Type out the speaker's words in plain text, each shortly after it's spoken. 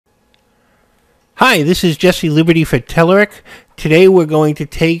Hi, this is Jesse Liberty for Telerik. Today we're going to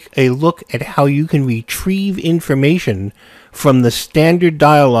take a look at how you can retrieve information from the standard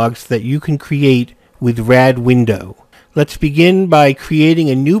dialogues that you can create with Rad Window. Let's begin by creating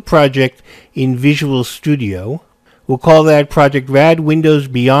a new project in Visual Studio. We'll call that project Rad Windows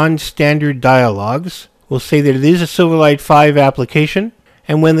Beyond Standard Dialogs. We'll say that it is a Silverlight 5 application,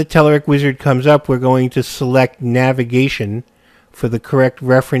 and when the Telerik wizard comes up, we're going to select navigation for the correct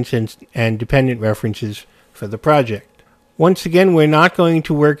reference and dependent references for the project. Once again, we're not going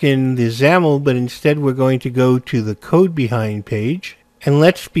to work in the XAML, but instead we're going to go to the code behind page. And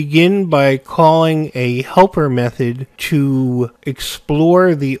let's begin by calling a helper method to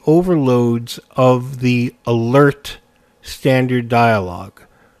explore the overloads of the alert standard dialog.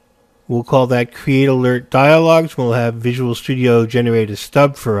 We'll call that create alert dialogs. We'll have Visual Studio generate a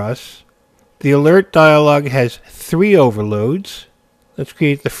stub for us. The alert dialog has 3 overloads. Let's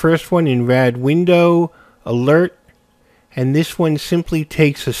create the first one in Rad Window, alert, and this one simply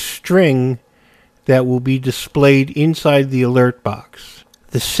takes a string that will be displayed inside the alert box.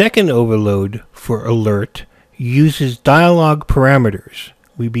 The second overload for alert uses dialog parameters.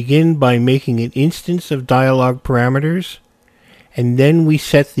 We begin by making an instance of dialog parameters, and then we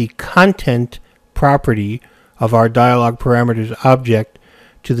set the content property of our dialog parameters object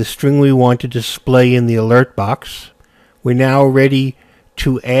to the string we want to display in the alert box. We're now ready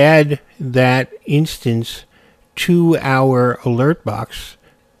to add that instance to our alert box.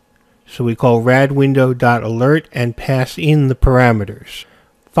 So we call radWindow.alert and pass in the parameters.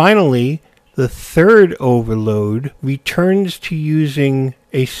 Finally, the third overload returns to using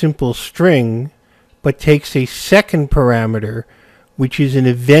a simple string, but takes a second parameter, which is an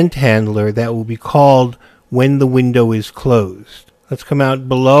event handler that will be called when the window is closed. Let's come out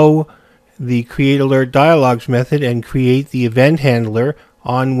below the create alert dialogs method and create the event handler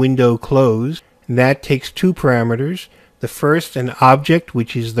on window closed. And that takes 2 parameters. The first, an object,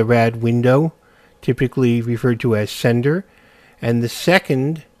 which is the Rad window, typically referred to as sender, and the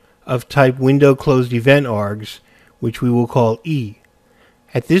second of type window closed event args, which we will call E.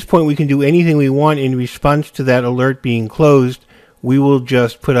 At this point we can do anything we want in response to that alert being closed. We will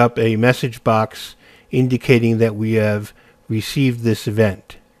just put up a message box indicating that we have received this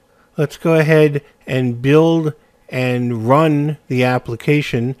event. Let's go ahead and build and run the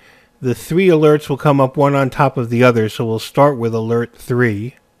application. The 3 alerts will come up one on top of the other, so we'll start with alert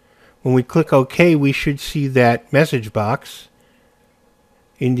 3. When we click OK, we should see that message box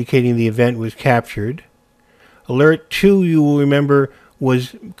indicating the event was captured. Alert 2, you will remember,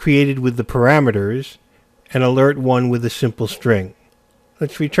 was created with the parameters, and alert 1 with a simple string.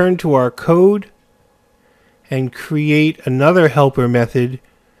 Let's return to our code and create another helper method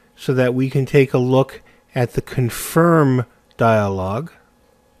so that we can take a look at the confirm dialog.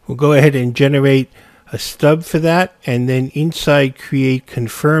 We'll go ahead and generate a stub for that, and then inside create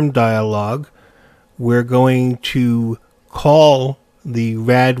confirm dialog, we're going to call the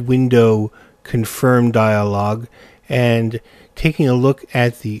Rad window confirm dialog, and taking a look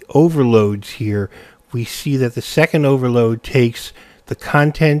at the overloads here, we see that the second overload takes the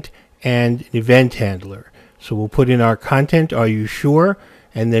content and an event handler. So we'll put in our content, are you sure?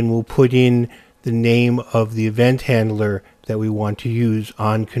 And then we'll put in the name of the event handler that we want to use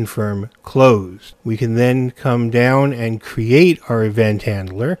on confirm closed. We can then come down and create our event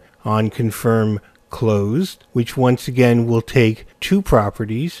handler on confirm closed, which once again will take 2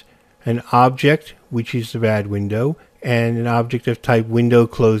 properties, an object, which is the Rad window, and an object of type window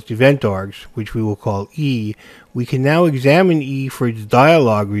closed event args, which we will call E. We can now examine E for its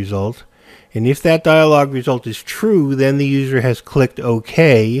dialog result, and if that dialog result is true, then the user has clicked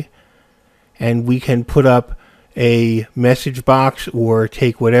OK, and we can put up a message box or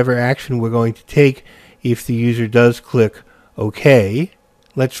take whatever action we're going to take if the user does click OK.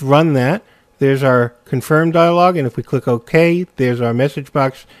 Let's run that. There's our confirm dialog, and if we click OK, there's our message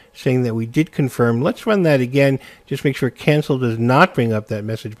box saying that we did confirm. Let's run that again. Just make sure cancel does not bring up that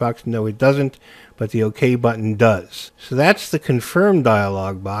message box. No, it doesn't, but the OK button does. So that's the confirm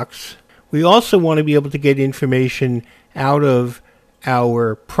dialog box. We also want to be able to get information out of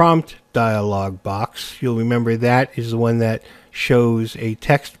our prompt dialog box. You'll remember that is the one that shows a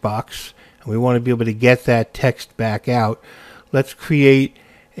text box, and we want to be able to get that text back out. Let's create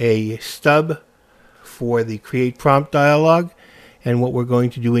a stub for the create prompt dialog, and what we're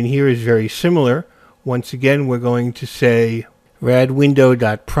going to do in here is very similar. Once again, we're going to say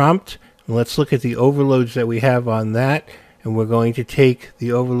radWindow.prompt, and let's look at the overloads that we have on that, and we're going to take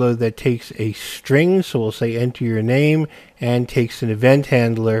the overload that takes a string, so we'll say enter your name, and takes an event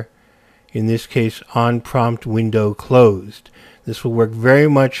handler, in this case on prompt window closed. This will work very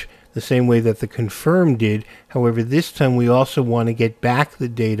much the same way that the confirm did. However, this time we also want to get back the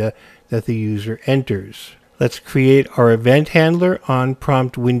data that the user enters. Let's create our event handler on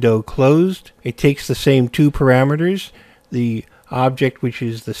prompt window closed. It takes the same two parameters, the object which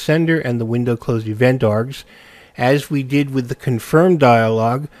is the sender and the window closed event args. As we did with the confirm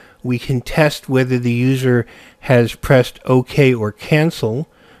dialog, we can test whether the user has pressed OK or cancel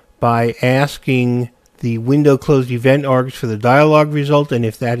by asking the window closed event args for the dialog result, and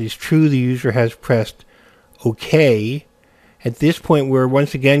if that is true, the user has pressed OK. At this point, we're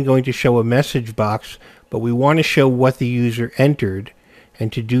once again going to show a message box, but we want to show what the user entered.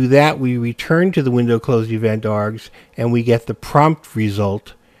 And to do that, we return to the window closed event args, and we get the prompt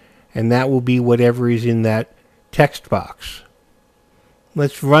result, and that will be whatever is in that text box.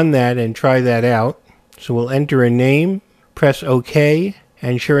 Let's run that and try that out. So we'll enter a name, press OK,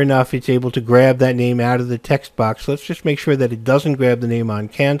 and sure enough, it's able to grab that name out of the text box. Let's just make sure that it doesn't grab the name on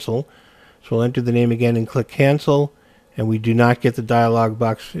cancel. So we'll enter the name again and click cancel, and we do not get the dialog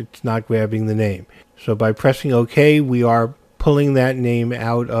box. It's not grabbing the name. So by pressing OK, we are pulling that name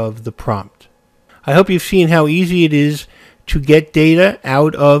out of the prompt. I hope you've seen how easy it is to get data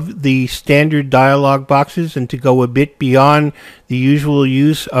out of the standard dialog boxes and to go a bit beyond the usual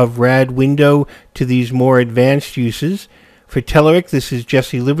use of RAD window to these more advanced uses. For Telerik, this is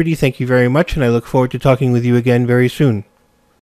Jesse Liberty. Thank you very much, and I look forward to talking with you again very soon.